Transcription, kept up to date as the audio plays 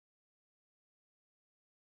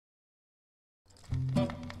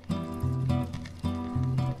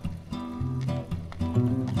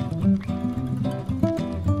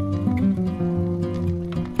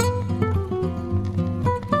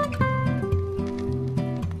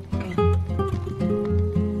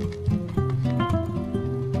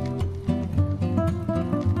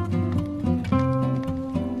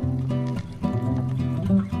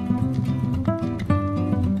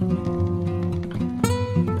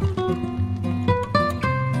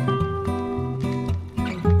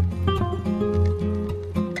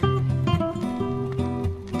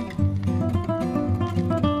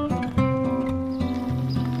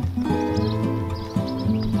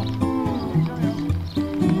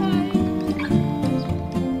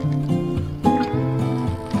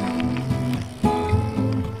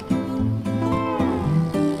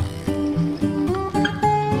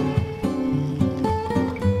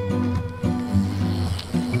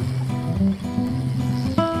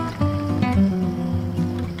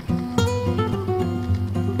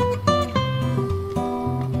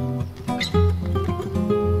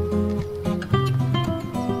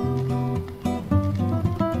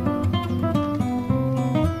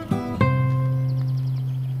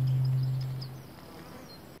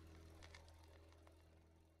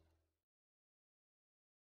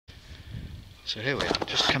So here we are,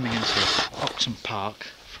 just coming into Oxen Park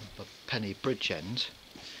from the Penny Bridge end,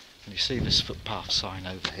 and you see this footpath sign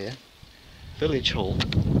over here. Village Hall,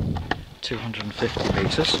 250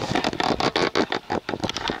 metres.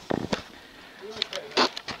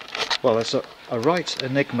 Well, there's a right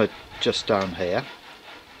Enigma just down here,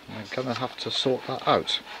 and I'm going to have to sort that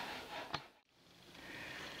out.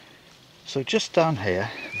 So just down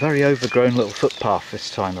here, very overgrown little footpath this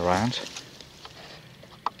time around.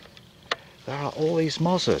 There are all these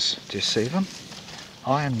Mozzers, do you see them?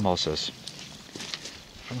 Iron Mozzers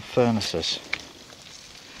from furnaces.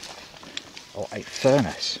 Or a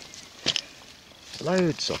furnace.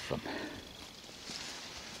 Loads of them.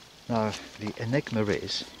 Now the enigma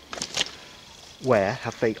is, where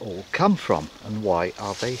have they all come from and why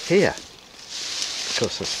are they here?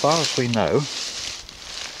 Because as far as we know,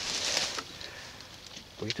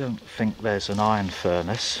 we don't think there's an iron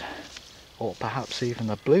furnace or perhaps even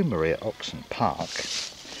a bloomery at Oxen Park.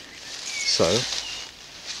 So,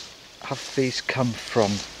 have these come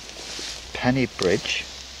from Penny Bridge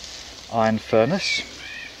iron furnace,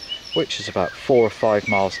 which is about 4 or 5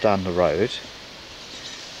 miles down the road,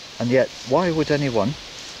 and yet why would anyone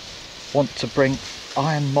want to bring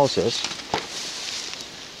iron Mozzers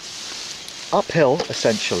uphill,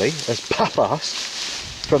 essentially, as ballast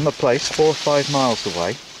from a place 4 or 5 miles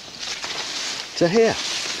away to here?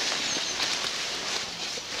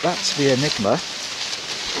 That's the enigma.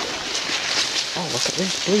 Oh, look at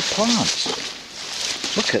these blue plants.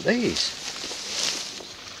 Look at these.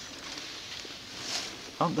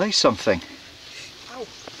 Aren't they something? Ow.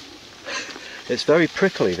 It's very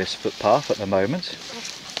prickly, this footpath at the moment.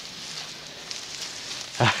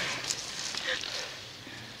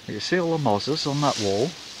 You see all the Mozzers on that wall?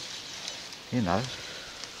 You know,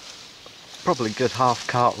 probably a good half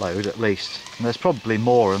cartload at least. And there's probably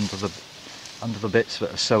more under the bits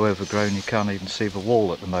that are so overgrown you can't even see the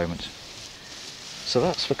wall at the moment. So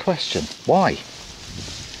that's the question. Why?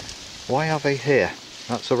 Why are they here?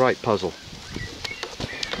 That's a right puzzle.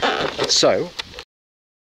 So,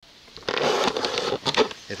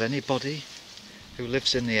 if anybody who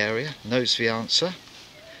lives in the area knows the answer,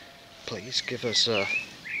 please give us a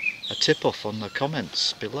tip-off on the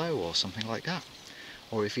comments below or something like that.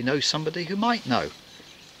 Or if you know somebody who might know,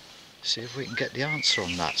 see if we can get the answer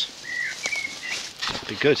on that. That'd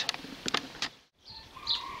be good.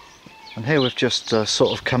 And here we've just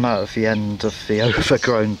sort of come out of the end of the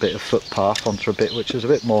overgrown bit of footpath onto a bit which is a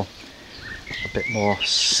bit more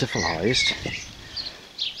civilised.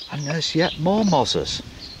 And there's yet more Mozzers.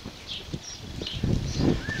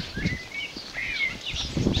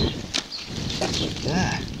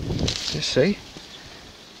 There, do you see?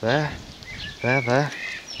 There, there.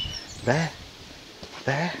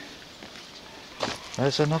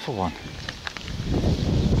 There's another one.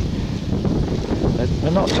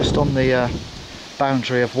 They're not just on the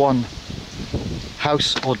boundary of one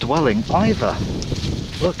house or dwelling either.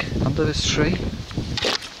 Look, under this tree,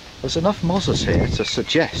 there's enough Mozzers here to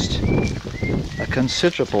suggest a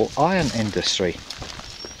considerable iron industry.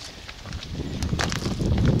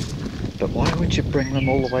 But why would you bring them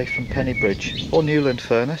all the way from Penny Bridge, or Newland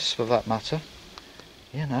Furnace for that matter?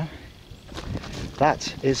 You know,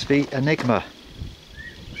 that is the enigma.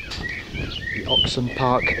 The Oxen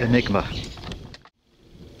Park enigma.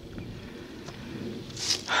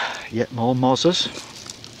 Yet more Mozzers.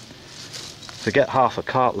 Forget half a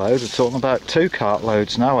cartload, we're talking about 2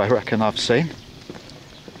 cartloads now, I reckon I've seen.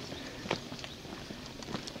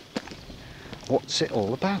 What's it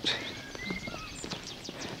all about?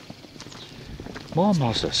 More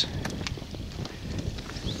Mozzers.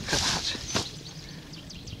 Look at that.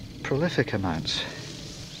 Prolific amounts.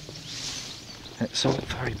 It's all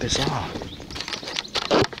very bizarre.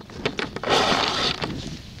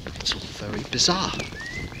 It's all very bizarre.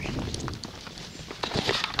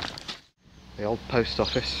 The old post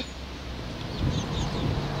office.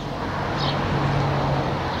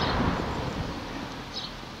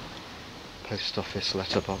 Post office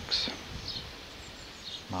letterbox.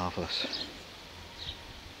 Marvellous.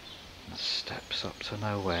 The steps up to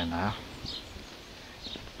nowhere now.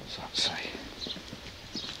 What's that say?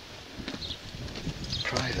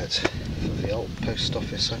 Private for the old post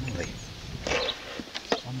office only.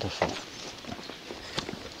 Wonderful.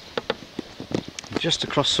 And just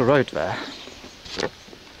across the road there,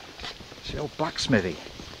 it's the old blacksmithy.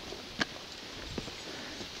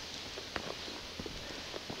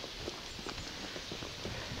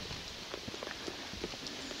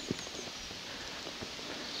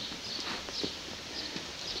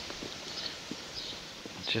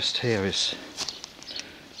 Just here is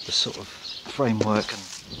the sort of framework and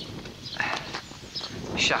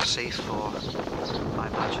chassis for, I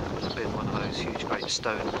imagine it would have been one of those huge great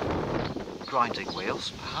stone grinding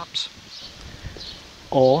wheels perhaps,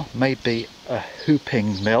 or maybe a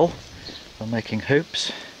hooping mill for making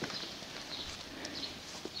hoops.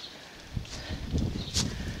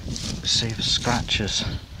 See the scratches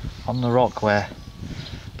on the rock where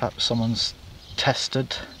perhaps someone's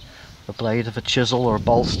tested the blade of a chisel or a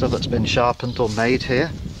bolster that's been sharpened or made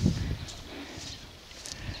here.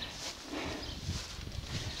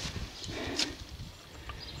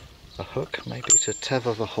 A hook maybe to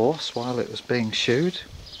tether the horse while it was being shoed.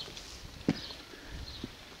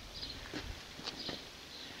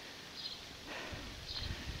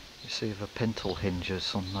 You see the pintle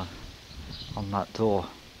hinges on that door,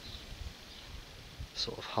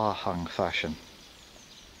 sort of har-hung fashion.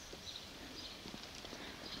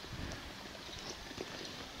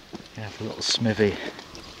 You have a little smithy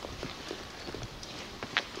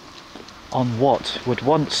on what would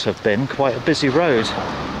once have been quite a busy road.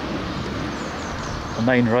 The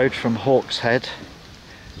main road from Hawkshead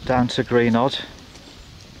down to Greenodd.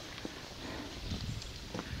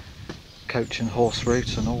 Coach and horse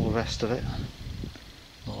route and all the rest of it.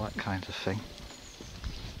 All that kind of thing.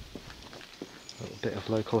 A little bit of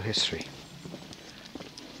local history.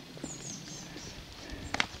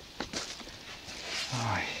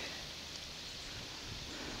 Right.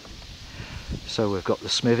 So we've got the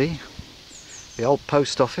smithy, the old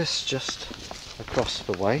post office just across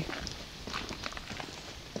the way.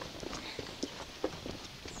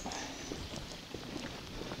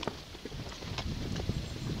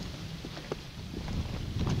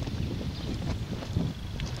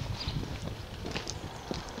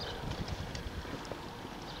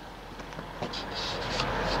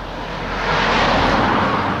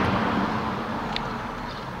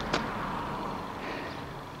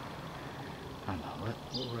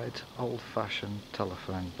 Red old-fashioned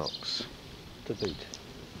telephone box to boot.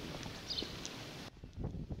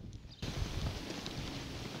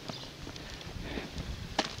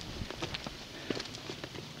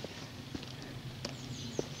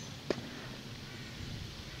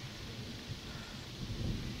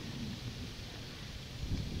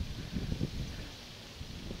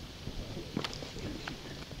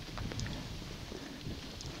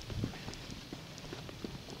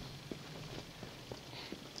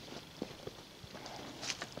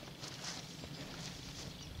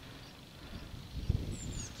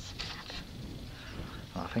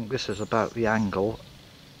 I think this is about the angle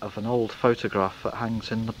of an old photograph that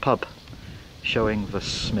hangs in the pub, showing the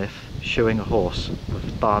smith shoeing a horse with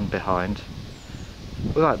the barn behind,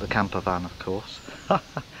 without the camper van of course.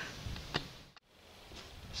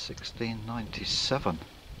 1697.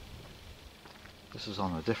 This is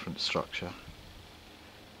on a different structure,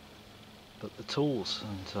 but the tools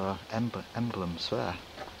and emblems there,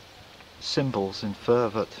 symbols infer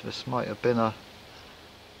that this might have been a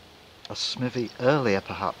smithy earlier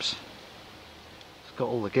perhaps. It's got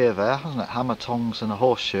all the gear there, hasn't it? Hammer, tongs and a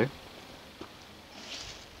horseshoe.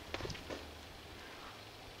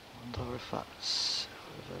 I wonder if there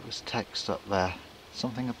was text up there,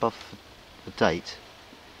 something above the date,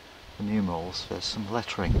 the numerals. There's some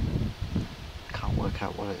lettering, I can't work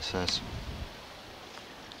out what it says.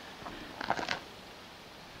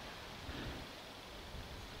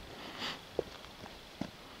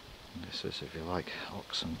 This is, if you like,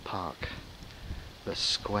 Oxen Park, the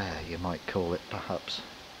square you might call it perhaps.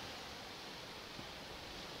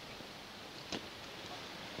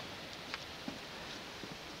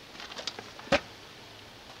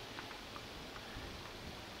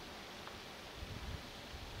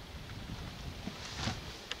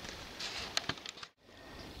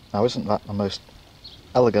 Now isn't that the most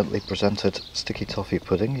elegantly presented sticky toffee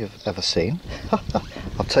pudding you've ever seen?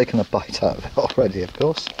 I've taken a bite out of it already, of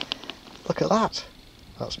course. Look at that!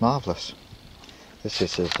 That's marvellous. This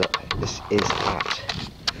is at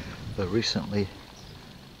the recently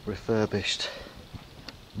refurbished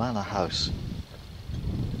manor house,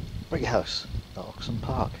 brick house at Oxen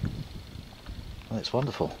Park, and it's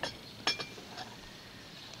wonderful.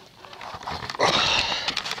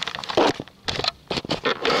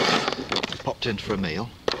 Popped in for a meal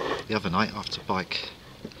the other night after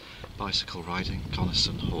bicycle riding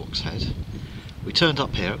Coniston Hawkshead. We turned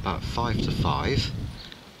up here at about 5 to 5. I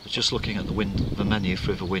was just looking at the menu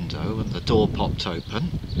through the window and the door popped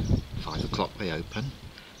open. 5 o'clock they open.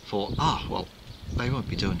 Thought, well, they won't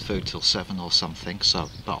be doing food till 7 or something,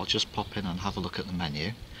 but I'll just pop in and have a look at the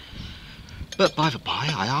menu. But by the by,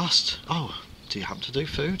 I asked, do you happen to do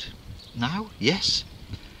food now? Yes.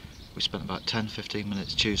 We spent about 10-15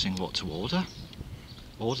 minutes choosing what to order.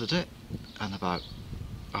 Ordered it, and about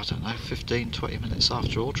I don't know, 15-20 minutes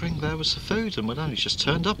after ordering, there was the food, and we'd only just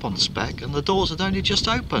turned up on spec and the doors had only just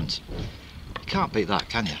opened. You can't beat that,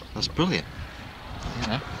 can you? That's brilliant. You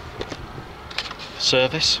know,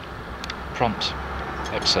 service, prompt,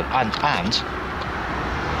 excellent, and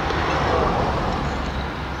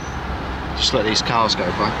just let these cars go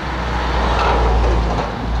by.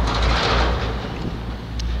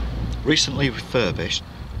 Recently refurbished,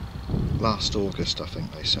 last August I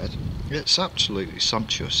think they said. It's absolutely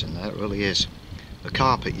sumptuous in there, it really is. The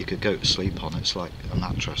carpet you could go to sleep on, it's like a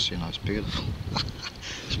mattress, you know, it's beautiful.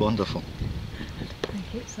 It's wonderful. I think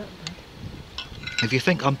it's that bad. If you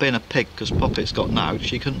think I'm being a pig because Poppet's got knout,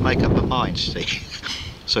 she couldn't make up her mind, see.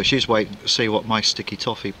 So she's waiting to see what my sticky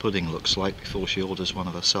toffee pudding looks like before she orders one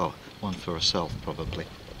for herself probably.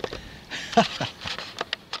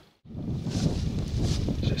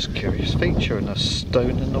 This curious feature in a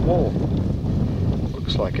stone in the wall.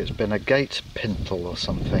 Looks like it's been a gate pintle or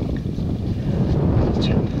something.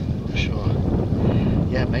 Not sure.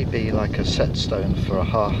 Yeah, maybe like a set stone for a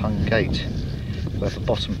hung gate, where the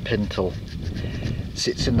bottom pintle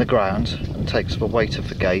sits in the ground and takes the weight of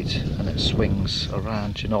the gate and it swings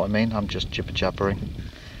around. Do you know what I mean? I'm just jibber jabbering.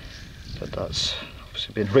 But that's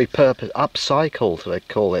obviously been repurposed, upcycled they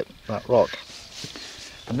call it, that rock.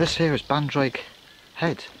 And this here is Bandrake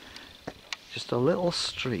Head. Just a little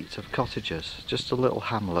street of cottages, just a little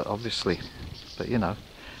hamlet obviously, but you know,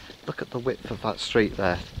 look at the width of that street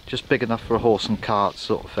there, just big enough for a horse and cart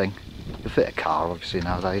sort of thing. You can fit a car obviously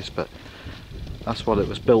nowadays, but that's what it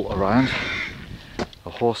was built around, a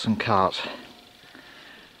horse and cart.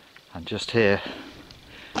 And just here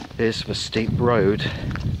is the steep road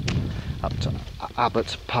up to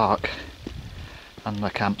Abbott Park and the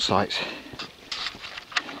campsite.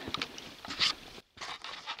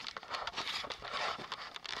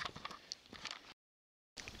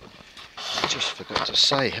 Just forgot to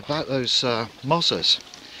say about those Mozzers.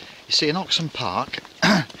 You see, in Oxen Park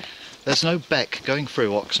there's no beck going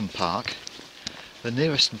through Oxen Park. The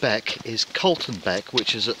nearest beck is Colton Beck,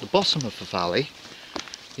 which is at the bottom of the valley,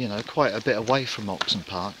 you know, quite a bit away from Oxen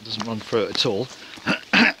Park. It doesn't run through it at all.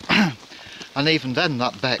 And even then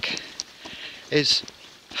that beck is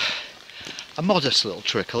a modest little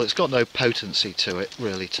trickle. It's got no potency to it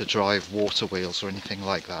really to drive water wheels or anything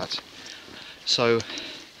like that. So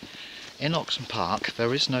in Oxen Park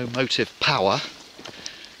there is no motive power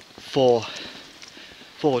for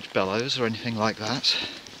forge bellows or anything like that,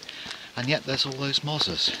 and yet there's all those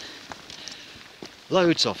Mozzers.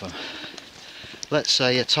 Loads of them. Let's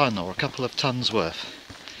say a ton or a couple of tons worth,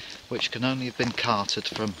 which can only have been carted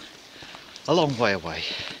from a long way away.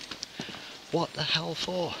 What the hell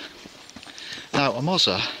for? Now a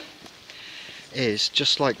Mozzer is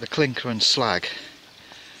just like the clinker and slag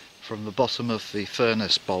from the bottom of the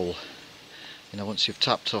furnace bowl. You know, once you've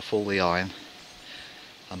tapped off all the iron,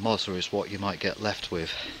 a Mozzer is what you might get left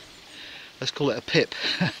with. Let's call it a pip,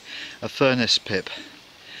 a furnace pip.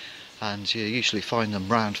 And you usually find them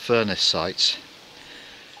round furnace sites.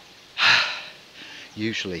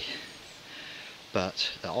 Usually.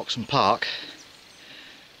 But at Oxen Park,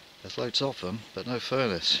 there's loads of them, but no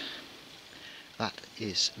furnace. That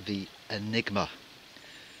is the enigma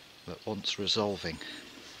that wants resolving.